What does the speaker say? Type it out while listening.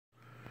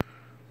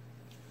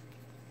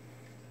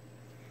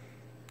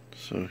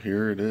So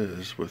here it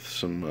is with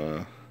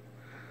some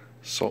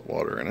salt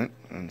water in it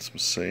and some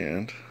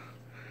sand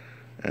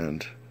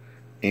and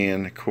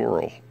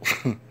coral.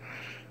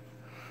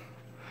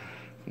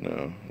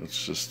 No,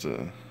 it's just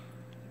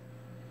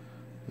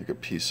like a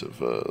piece of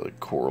like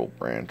coral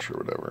branch or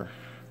whatever.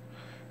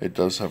 It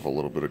does have a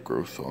little bit of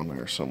growth on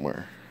there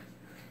somewhere.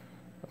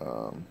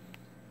 But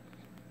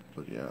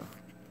yeah.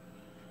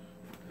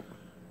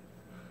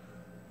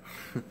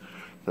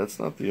 That's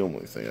not the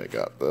only thing I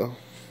got though.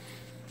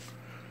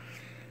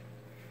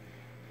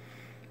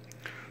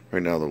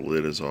 Right now the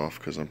lid is off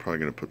because I'm probably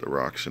going to put the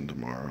rocks in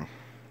tomorrow.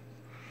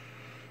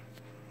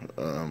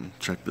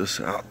 Check this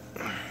out.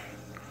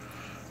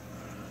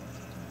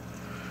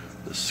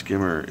 The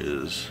skimmer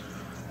is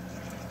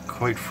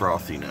quite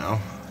frothy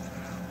now.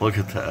 Look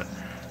at that.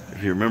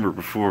 If you remember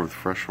before with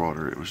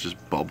freshwater, it was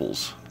just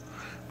bubbles.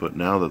 But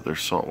now that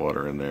there's salt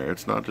water in there,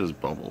 it's not just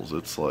bubbles,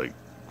 it's like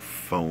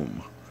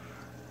foam,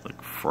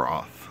 like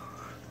froth.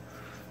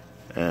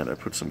 And I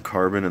put some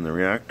carbon in the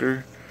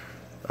reactor.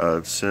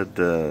 It said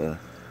a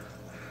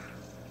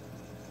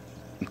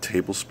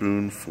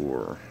tablespoon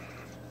for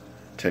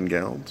 10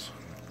 gallons.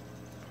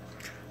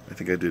 I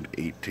think I did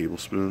 8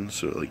 tablespoons,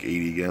 so like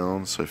 80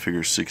 gallons. So I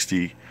figure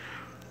 60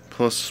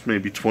 plus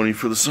maybe 20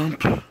 for the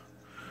sump.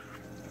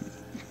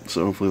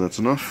 So hopefully that's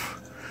enough.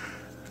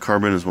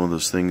 Carbon is one of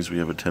those things we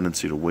have a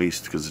tendency to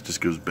waste because it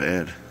just goes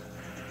bad.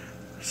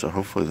 So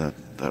hopefully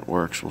that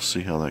works. We'll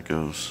see how that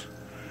goes.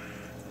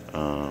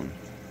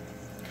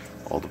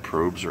 All the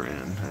probes are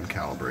in and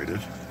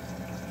calibrated.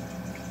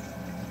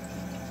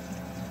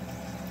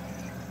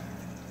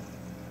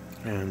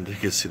 And you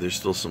can see there's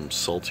still some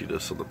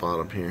saltiness at the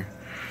bottom here.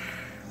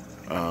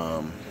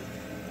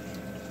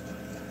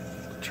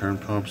 Turn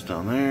pumps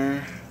down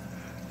there.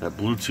 That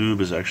blue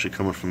tube is actually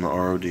coming from the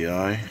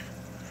RODI.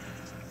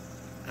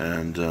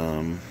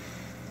 And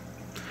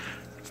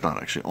it's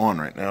not actually on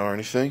right now or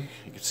anything.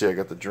 You can see I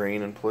got the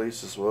drain in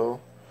place as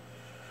well.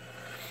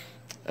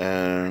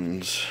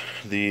 And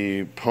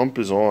the pump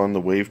is on,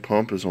 the wave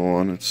pump is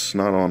on. It's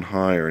not on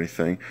high or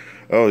anything.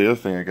 Oh, the other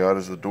thing I got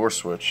is the door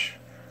switch.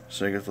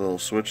 So you got the little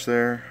switch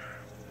there,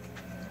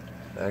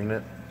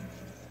 magnet.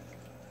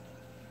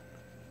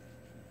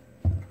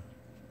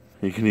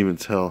 You can even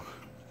tell.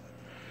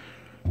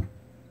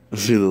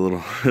 See the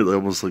little, it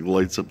almost like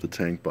lights up the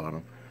tank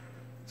bottom.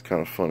 It's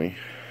kind of funny.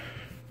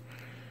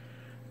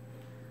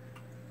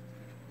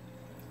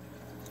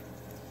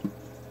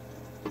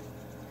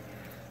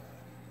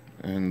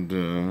 And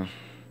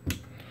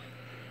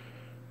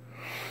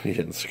yeah,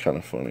 it's kind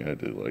of funny. I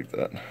do like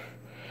that.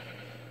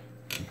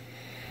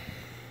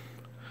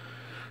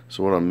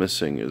 So what I'm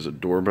missing is a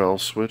doorbell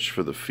switch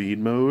for the feed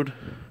mode.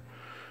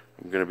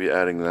 I'm going to be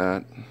adding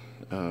that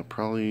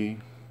probably,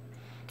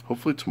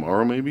 hopefully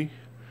tomorrow maybe.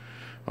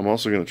 I'm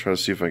also going to try to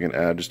see if I can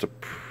add just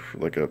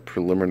like a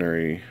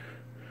preliminary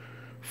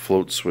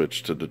float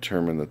switch to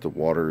determine that the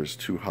water is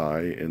too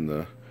high in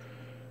the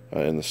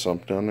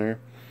sump down there.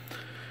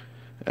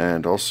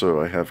 And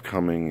also I have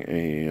coming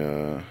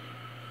a,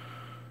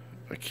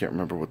 I can't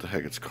remember what the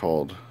heck it's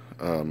called.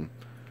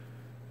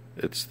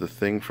 It's the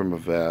thing from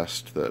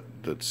Avast that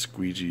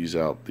squeegees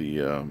out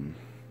the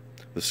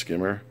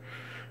skimmer,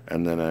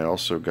 and then I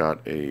also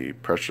got a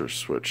pressure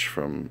switch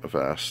from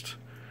Avast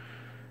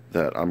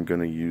that I'm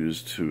going to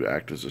use to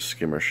act as a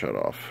skimmer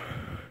shutoff.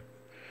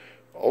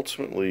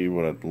 Ultimately,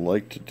 what I'd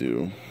like to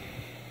do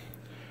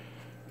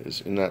is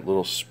in that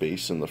little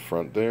space in the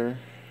front there,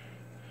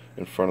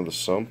 in front of the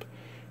sump,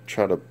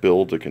 try to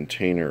build a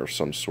container of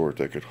some sort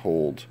that could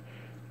hold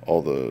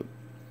all the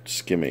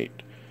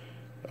skimmate.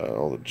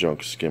 All the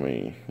junk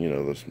skimming, you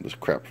know, this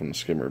crap from the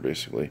skimmer,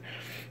 basically.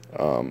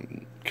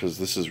 Because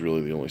this is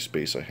really the only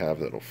space I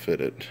have that'll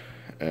fit it.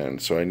 And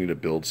so I need to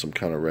build some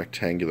kind of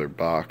rectangular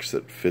box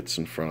that fits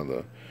in front of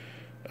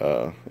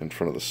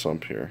the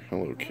sump here.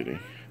 Hello, kitty.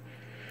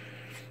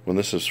 When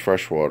this is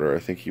freshwater, I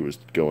think he was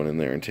going in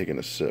there and taking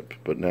a sip.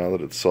 But now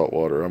that it's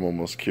saltwater, I'm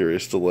almost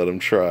curious to let him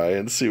try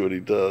and see what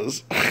he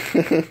does.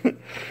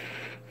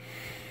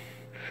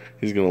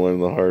 He's going to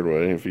learn the hard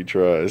way if he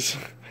tries.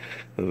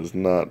 There's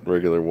not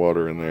regular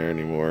water in there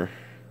anymore.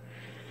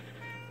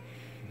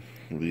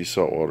 The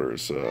salt water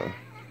is,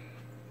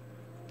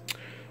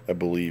 I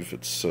believe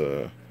it's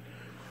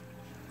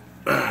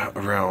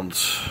around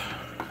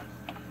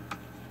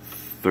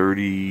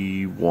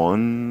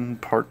 31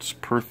 parts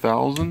per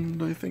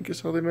thousand, I think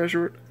is how they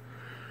measure it.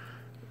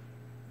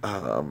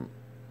 I'm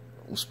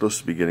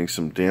supposed to be getting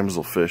some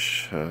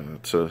damselfish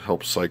to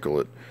help cycle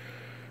it.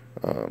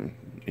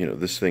 You know,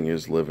 this thing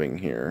is living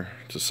here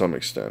to some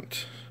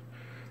extent.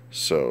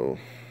 So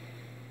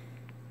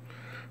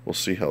we'll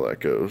see how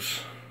that goes.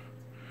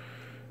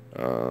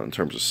 In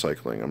terms of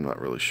cycling, I'm not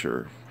really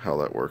sure how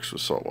that works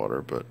with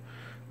saltwater, but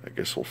I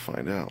guess we'll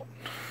find out.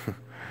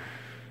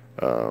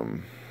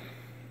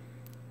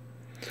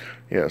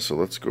 Yeah, so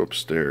let's go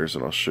upstairs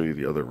and I'll show you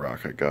the other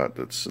rock I got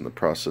that's in the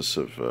process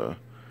of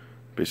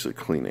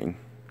basically cleaning.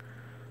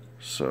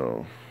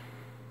 So,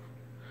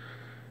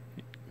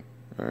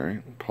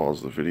 alright,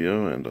 pause the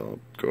video and I'll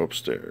go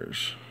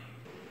upstairs.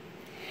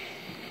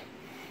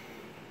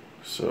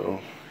 So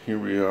here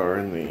we are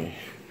in the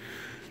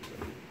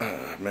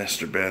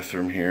master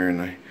bathroom here,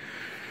 and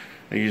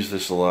I use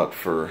this a lot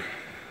for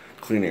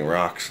cleaning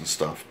rocks and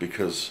stuff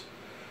because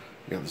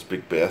I got this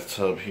big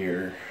bathtub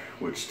here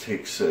which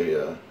takes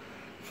a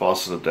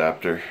faucet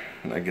adapter,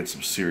 and I get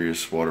some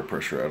serious water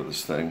pressure out of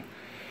this thing.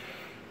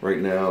 Right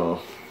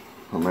now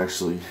I'm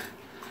actually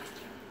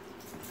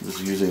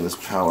just using this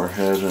power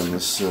head and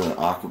this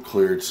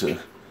AquaClear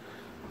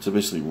to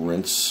basically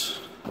rinse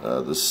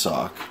this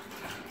sock.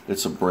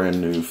 It's a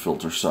brand new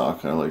filter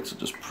sock. I like to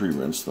just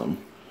pre-rinse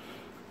them.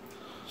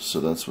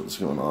 So that's what's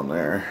going on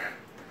there.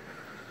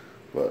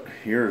 But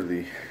here are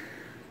the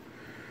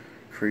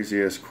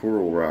crazy ass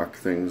coral rock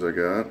things I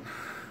got.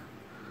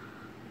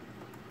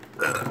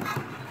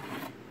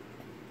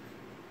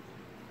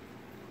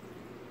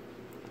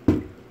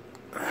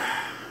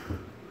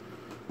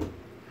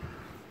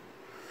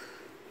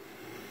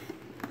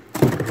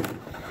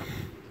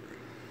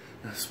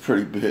 That's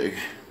pretty big.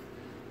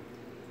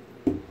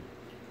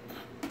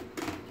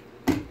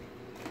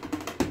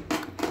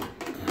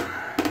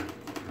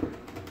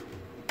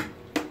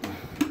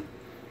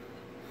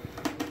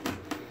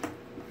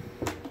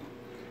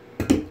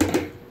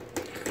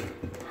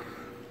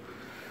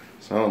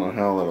 So I don't know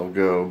how that'll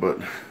go, but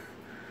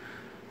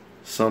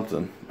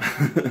something.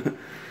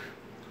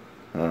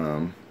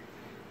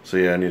 So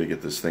yeah, I need to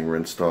get this thing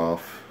rinsed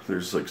off.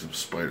 There's like some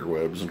spider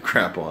webs and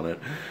crap on it,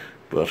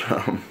 but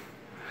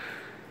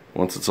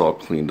once it's all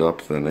cleaned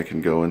up, then I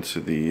can go into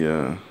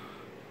the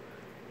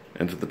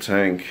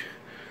tank,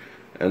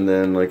 and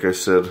then, like I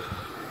said,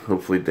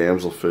 hopefully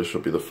damselfish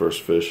will be the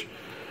first fish.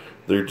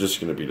 They're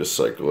just going to be to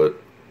cycle it.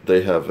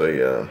 They have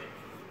a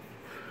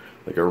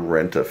like a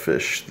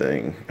rent-a-fish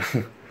thing.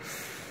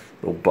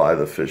 They'll buy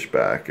the fish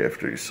back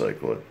after you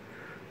cycle it.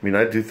 I mean,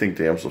 I do think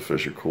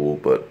damselfish are cool,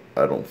 but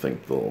I don't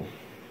think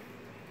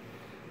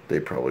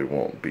they probably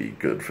won't be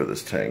good for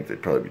this tank.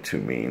 They'd probably be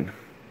too mean.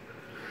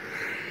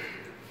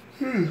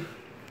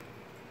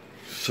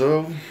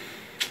 So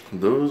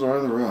those are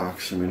the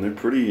rocks. I mean, they're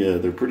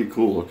pretty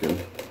cool looking.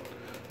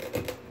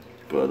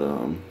 But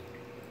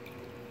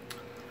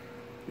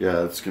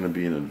yeah, it's gonna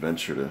be an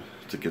adventure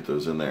to get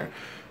those in there.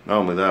 Not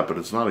only that, but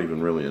it's not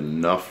even really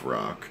enough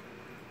rock.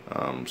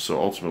 So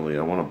ultimately,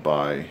 I want to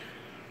buy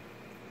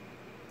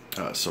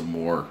some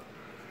more,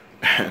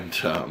 and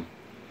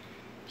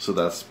so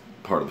that's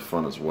part of the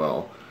fun as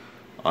well.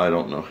 I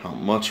don't know how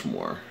much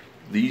more.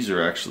 These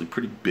are actually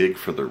pretty big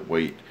for their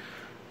weight.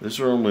 These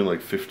are only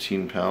like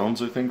 15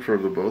 pounds, I think, for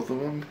the both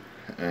of them,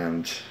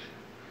 and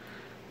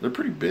they're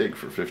pretty big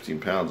for 15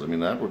 pounds. I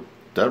mean, that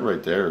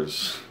right there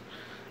is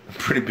a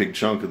pretty big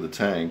chunk of the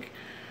tank.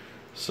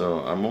 So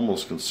I'm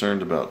almost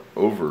concerned about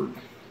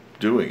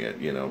overdoing it,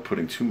 you know,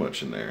 putting too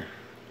much in there.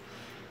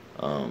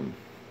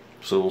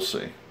 So we'll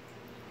see.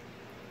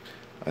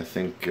 I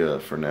think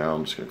for now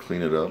I'm just going to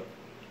clean it up,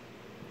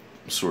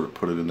 sort of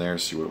put it in there,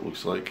 see what it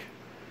looks like,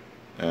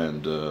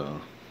 and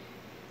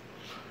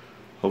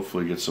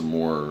hopefully get some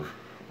more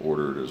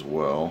ordered as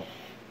well.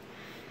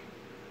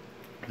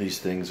 These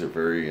things are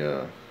very,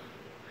 I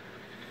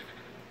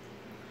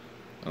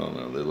don't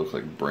know, they look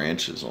like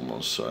branches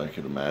almost, so I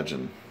could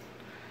imagine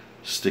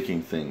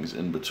sticking things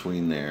in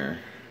between there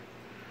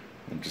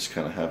and just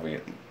kind of having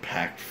it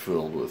packed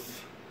filled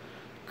with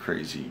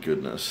crazy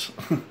goodness.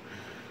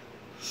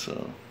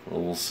 So,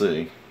 well, we'll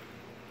see.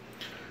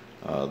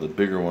 The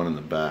bigger one in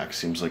the back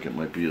seems like it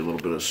might be a little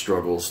bit of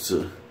struggles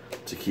to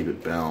keep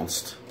it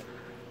balanced.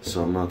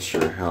 So I'm not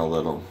sure how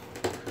that'll,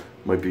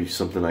 might be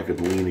something I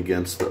could lean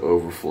against the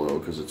overflow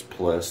because it's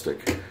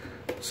plastic.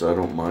 So I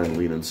don't mind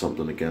leaning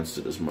something against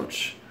it as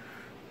much.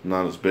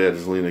 Not as bad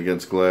as leaning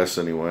against glass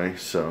anyway,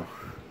 so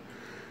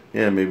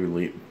yeah,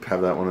 maybe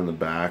have that one in the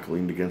back,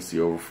 leaned against the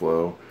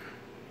overflow.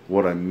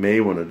 What I may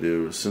want to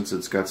do is, since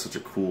it's got such a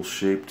cool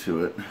shape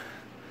to it,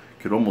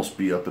 could almost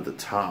be up at the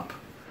top.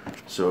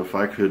 So if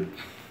I could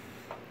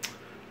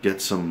get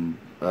some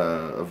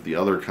of the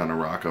other kind of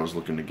rock I was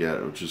looking to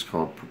get, which is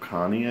called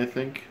Pucani, I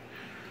think,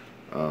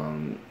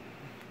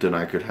 then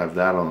I could have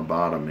that on the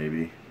bottom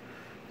maybe,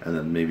 and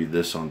then maybe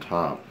this on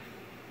top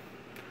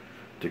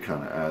to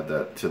kind of add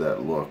that to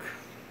that look.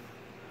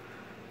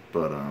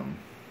 But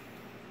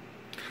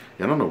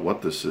yeah, I don't know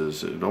what this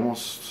is. It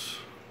looks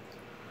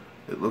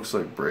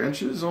like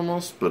branches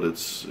almost, but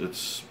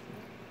it's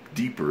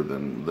deeper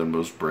than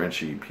most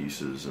branchy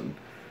pieces, and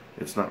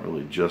it's not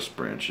really just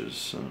branches,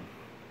 so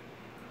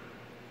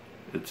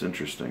it's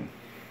interesting.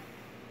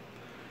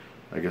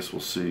 I guess we'll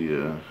see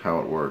how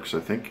it works. I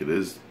think it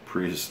is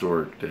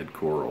prehistoric dead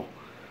coral,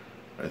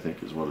 I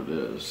think is what it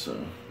is. So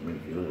I mean,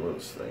 if you look at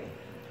this thing,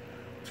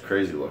 it's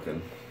crazy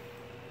looking.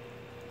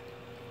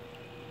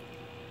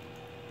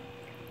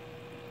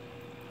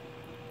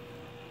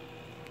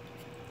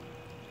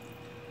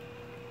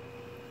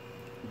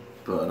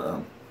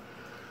 But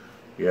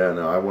yeah,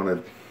 no, I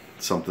wanted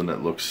something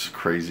that looks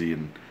crazy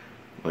and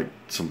like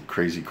some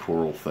crazy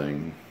coral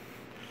thing.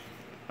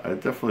 I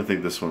definitely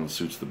think this one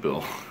suits the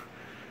bill.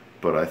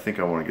 But I think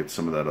I want to get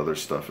some of that other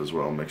stuff as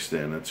well mixed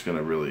in. It's going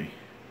to really,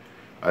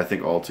 I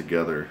think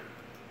altogether,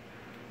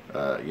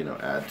 you know,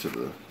 add to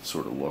the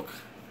sort of look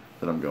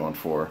that I'm going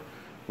for,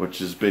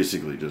 which is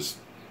basically just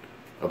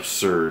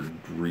absurd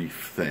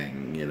reef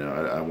thing. You know,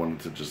 I wanted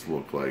to just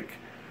look like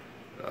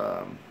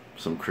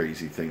some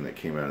crazy thing that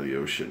came out of the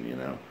ocean. You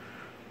know,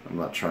 I'm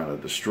not trying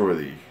to destroy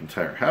the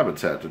entire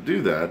habitat to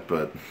do that,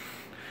 but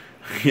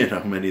you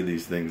know, many of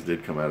these things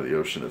did come out of the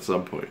ocean at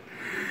some point.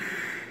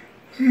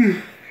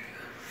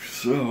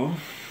 So,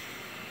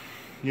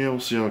 yeah, we'll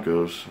see how it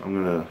goes. I'm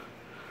gonna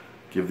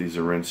give these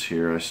a rinse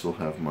here. I still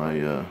have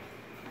my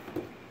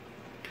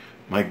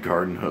my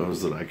garden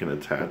hose that I can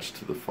attach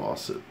to the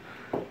faucet,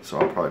 so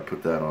I'll probably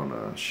put that on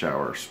a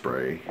shower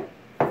spray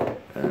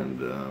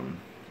and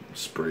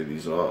spray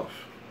these off.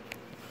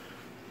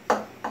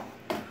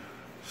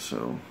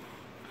 So,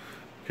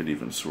 could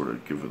even sort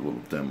of give a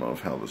little demo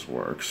of how this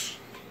works.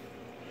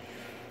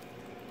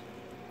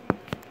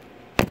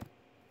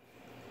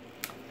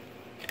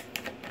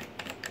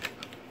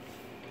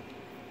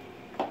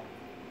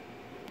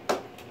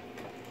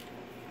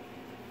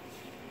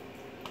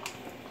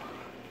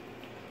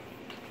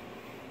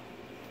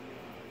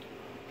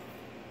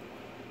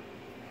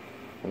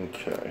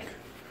 Okay,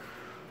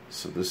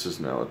 so this is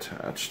now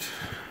attached.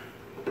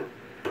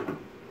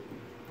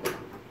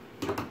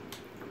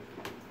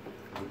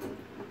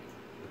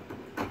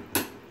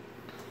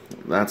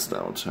 That's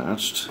now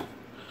attached.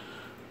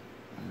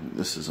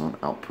 This is on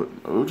output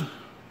mode.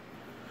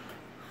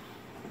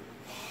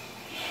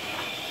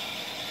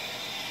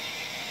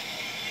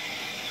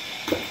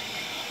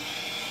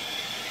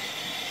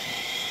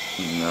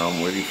 And now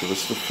I'm waiting for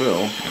this to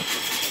fill.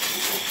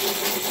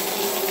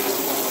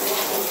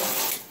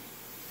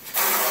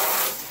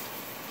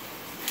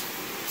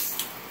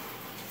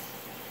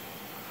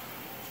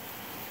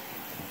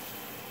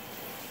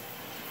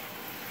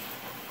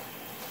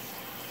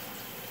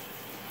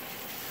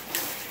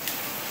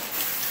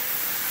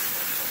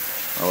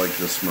 I like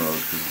this mode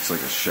because it's like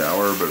a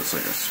shower, but it's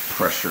like a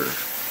pressure,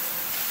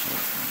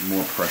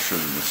 more pressure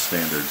than the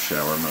standard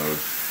shower mode.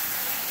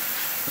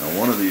 Now,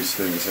 one of these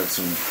things had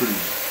some pretty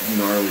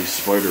gnarly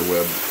spider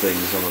web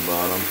things on the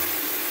bottom,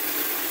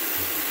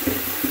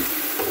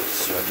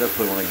 so I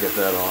definitely want to get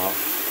that off.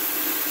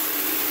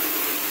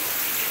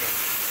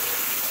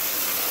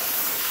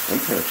 I'm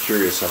kind of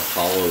curious how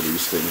hollow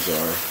these things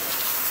are.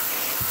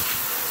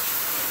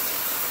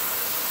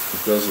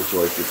 It does look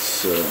like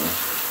it's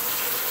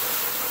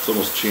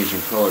almost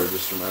changing color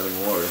just from adding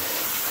water.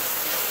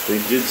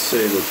 They did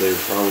say that they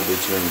probably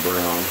turn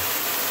brown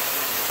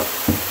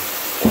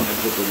when I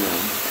put them in.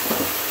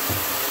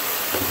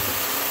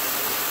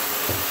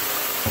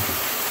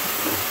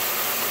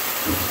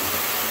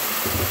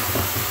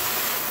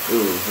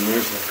 Ooh, and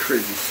there's that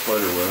crazy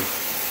spider web.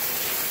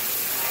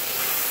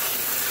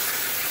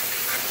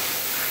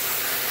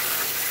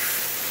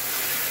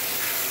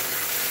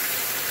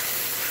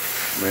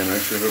 Man, I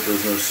sure hope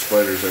there's no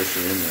spiders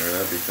actually in there.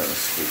 That'd be kind of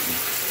spooky.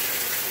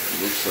 It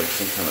looks like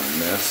some kind of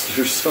nest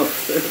or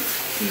something.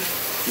 You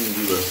can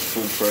do the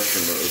full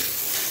pressure mode.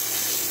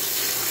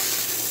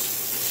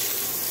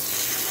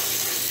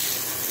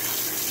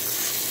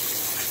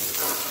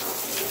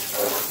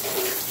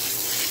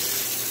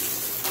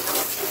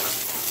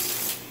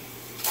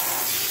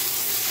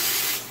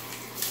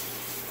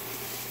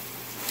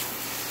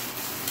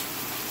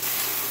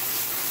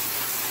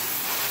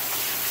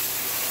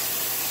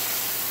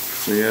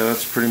 So yeah,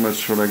 that's pretty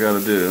much what I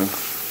gotta do.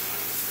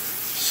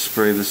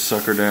 Spray this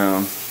sucker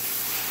down.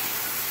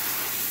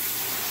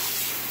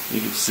 You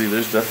can see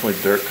there's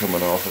definitely dirt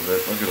coming off of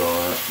it. Look at all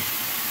that.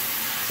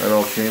 That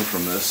all came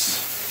from this.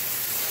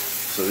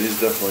 So these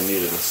definitely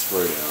needed a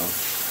spray down.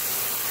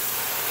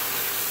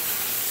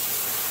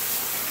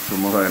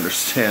 From what I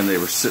understand, they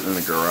were sitting in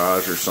a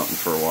garage or something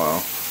for a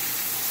while.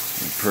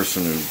 The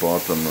person who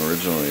bought them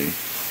originally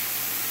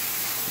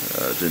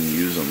didn't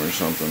use them or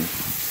something.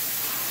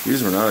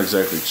 These were not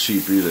exactly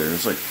cheap either.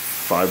 It's like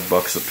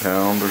 $5 a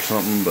pound or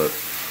something, but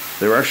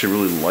they were actually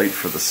really light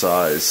for the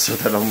size, so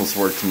that almost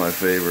worked to my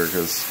favor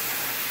because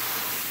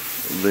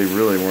they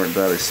really weren't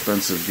that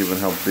expensive given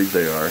how big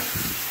they are.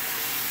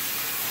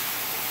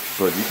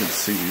 But you can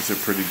see these are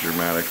pretty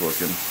dramatic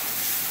looking.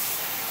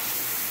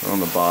 On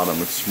the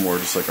bottom, it's more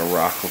just like a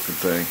rock looking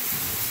thing.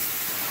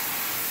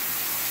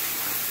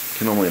 I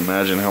can only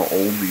imagine how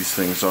old these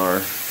things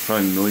are.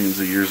 Probably millions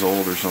of years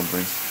old or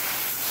something.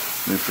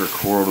 I mean, for a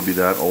coral to be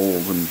that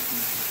old and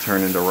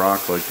turn into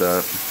rock like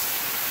that,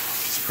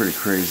 it's pretty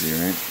crazy,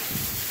 right?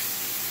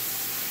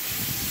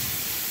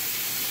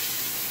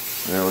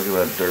 Yeah, look at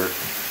that dirt.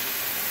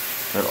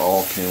 That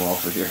all came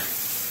off of here.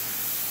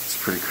 It's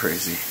pretty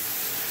crazy.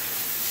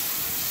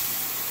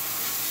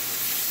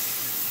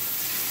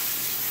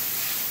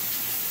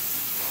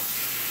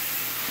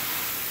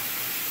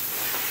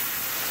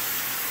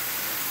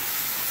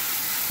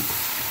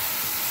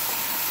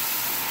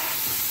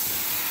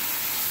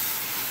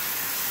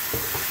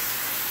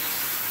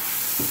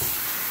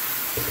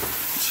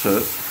 That's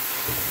it.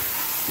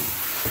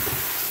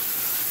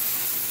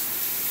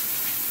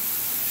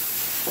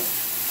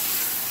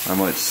 I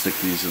might stick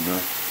these in the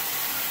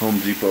Home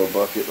Depot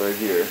bucket right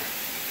here.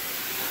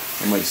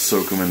 I might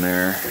soak them in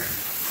there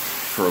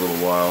for a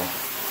little while.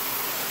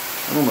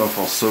 I don't know if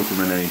I'll soak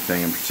them in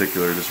anything in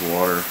particular, just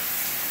water.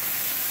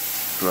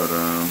 But,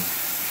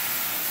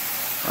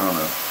 I don't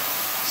know.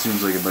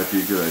 Seems like it might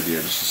be a good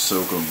idea just to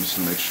soak them, just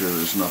to make sure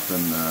there's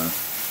nothing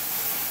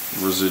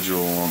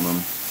residual on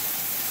them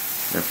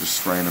after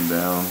spraying them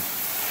down.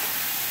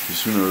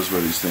 Because who knows where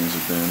these things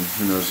have been.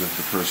 Who knows if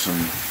the person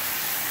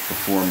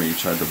before me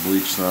tried to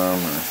bleach them,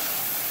 or,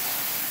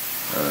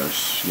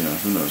 you know,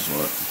 who knows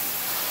what.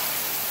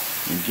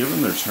 And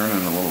given they're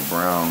turning a little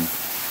brown,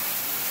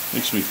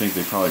 makes me think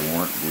they probably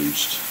weren't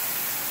bleached.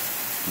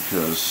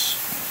 Because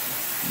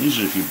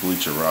usually if you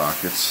bleach a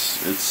rock,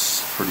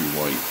 it's pretty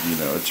white, you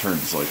know, it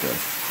turns like a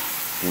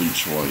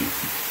bleach white.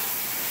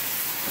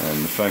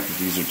 And the fact that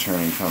these are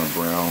turning kind of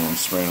brown and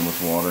spraying them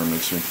with water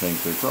makes me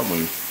think they're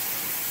probably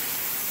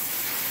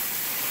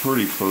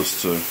pretty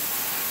close to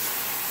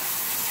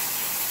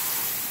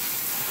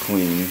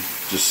clean,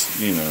 just,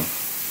 you know,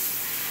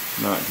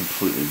 not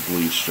completely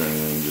bleached or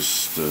anything,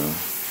 just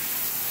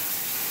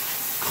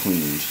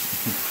cleaned.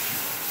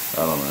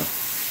 I don't know.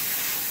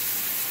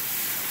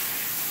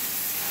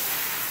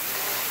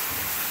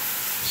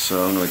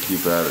 So I'm going to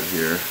keep at it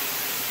here.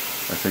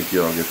 I think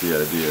you all get the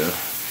idea.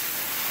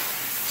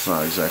 It's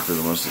not exactly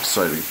the most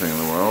exciting thing in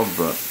the world,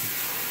 but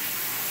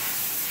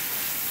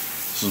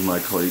this is my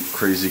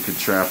crazy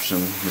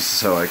contraption. This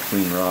is how I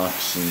clean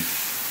rocks and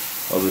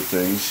other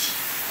things.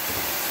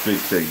 Big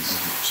things in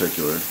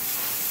particular.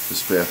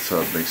 This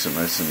bathtub makes it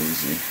nice and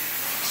easy.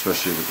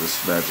 Especially with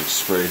this magic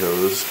spray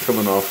hose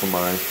coming off of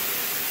my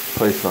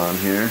Python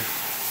here.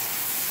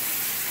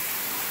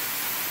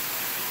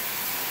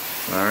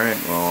 Alright,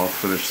 well I'll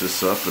finish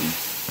this up and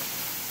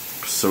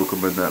soak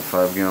them in that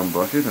 5-gallon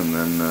bucket, and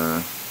then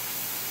we'll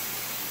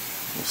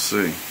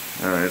see.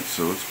 Alright,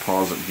 so let's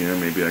pause it here.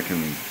 Maybe I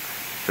can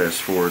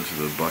fast forward to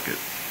the bucket.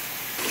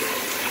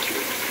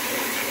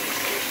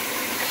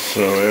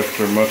 So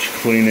after much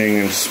cleaning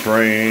and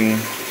spraying,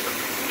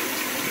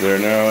 they're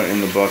now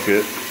in the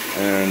bucket,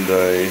 and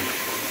I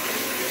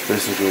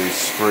basically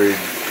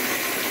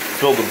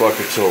filled the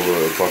bucket till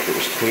the bucket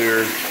was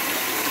clear.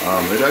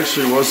 It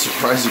actually was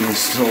surprisingly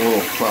still a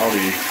little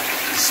cloudy,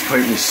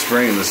 despite me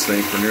spraying this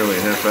thing for nearly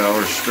a half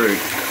hour straight.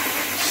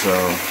 So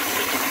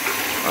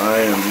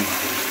I am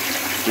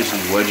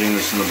basically wedging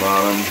this in the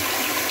bottom,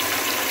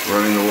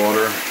 running the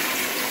water,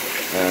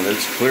 and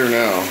it's clear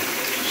now.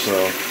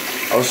 So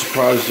I was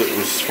surprised it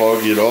was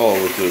foggy at all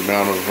with the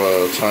amount of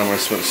time I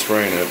spent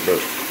spraying it,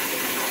 but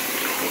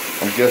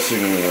I'm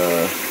guessing,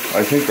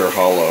 I think they're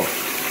hollow.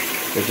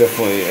 It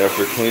definitely,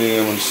 after cleaning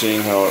them and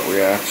seeing how it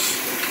reacts,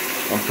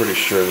 I'm pretty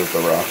sure that the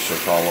rocks are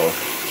hollow.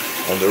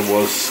 And there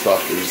was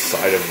stuff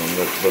inside of them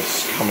that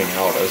was coming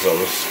out as I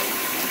was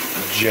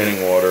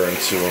jetting water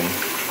into them.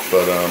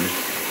 But,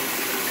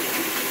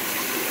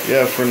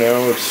 yeah, for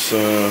now,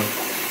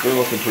 they're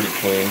looking pretty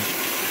clean.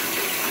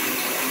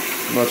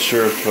 I'm not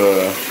sure if,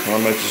 I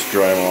might just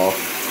dry them off.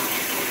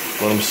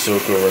 Let them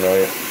soak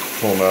overnight,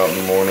 pull them out in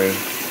the morning,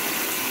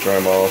 dry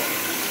them off.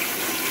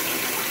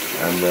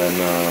 And then,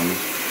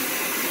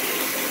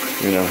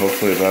 you know,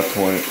 hopefully at that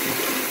point,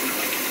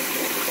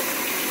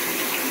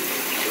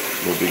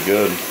 we'll be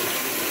good.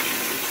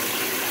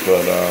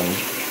 But,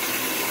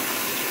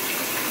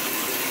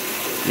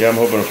 yeah, I'm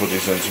hoping to put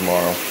these in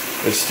tomorrow.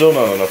 It's still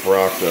not enough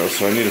rock, though,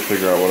 so I need to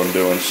figure out what I'm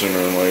doing sooner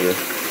than later.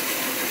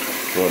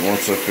 But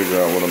once I figure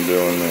out what I'm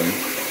doing, then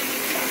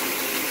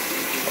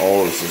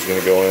all of this is going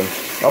to go in.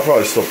 I'll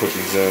probably still put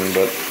these in,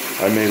 but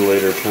I may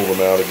later pull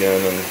them out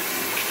again and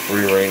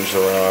rearrange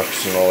the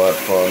rocks and all that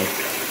fun.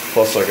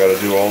 Plus, I got to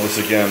do all this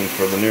again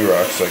for the new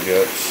rocks I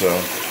get, so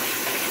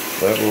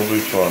that will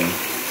be fun.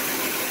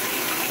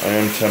 I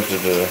am tempted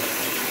to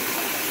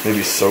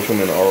maybe soak them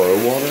in RO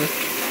water.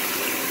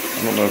 I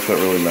don't know if that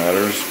really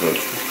matters, but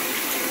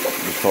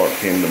the thought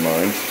came to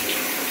mind.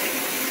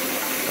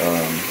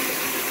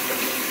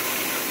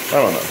 I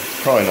don't know.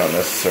 Probably not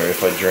necessary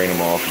if I drain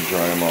them off and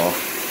dry them off.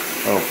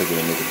 I don't think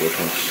it'll make a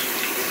difference.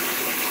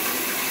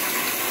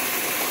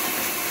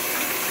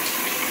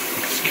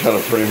 It's got a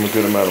pretty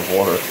good amount of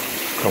water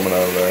coming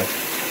out of there.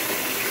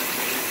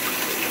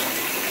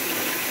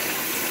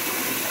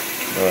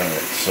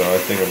 Alright, so I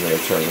think I'm going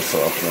to turn this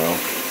off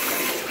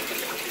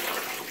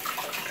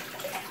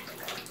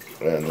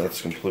now. And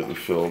that's completely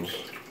filled.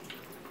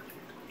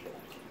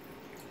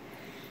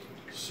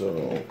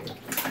 So,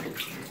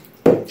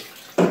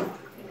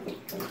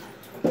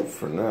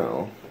 for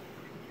now,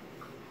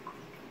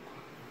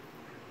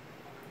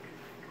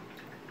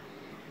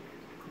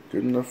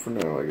 good enough for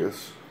now, I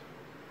guess.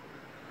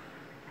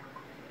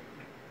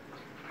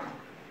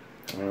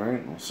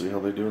 Alright, we'll see how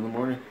they do in the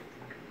morning.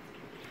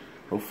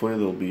 Hopefully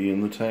they'll be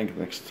in the tank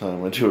next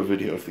time I do a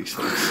video of these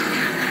things.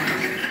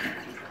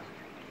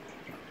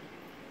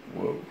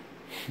 Whoa.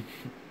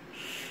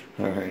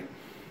 Alright.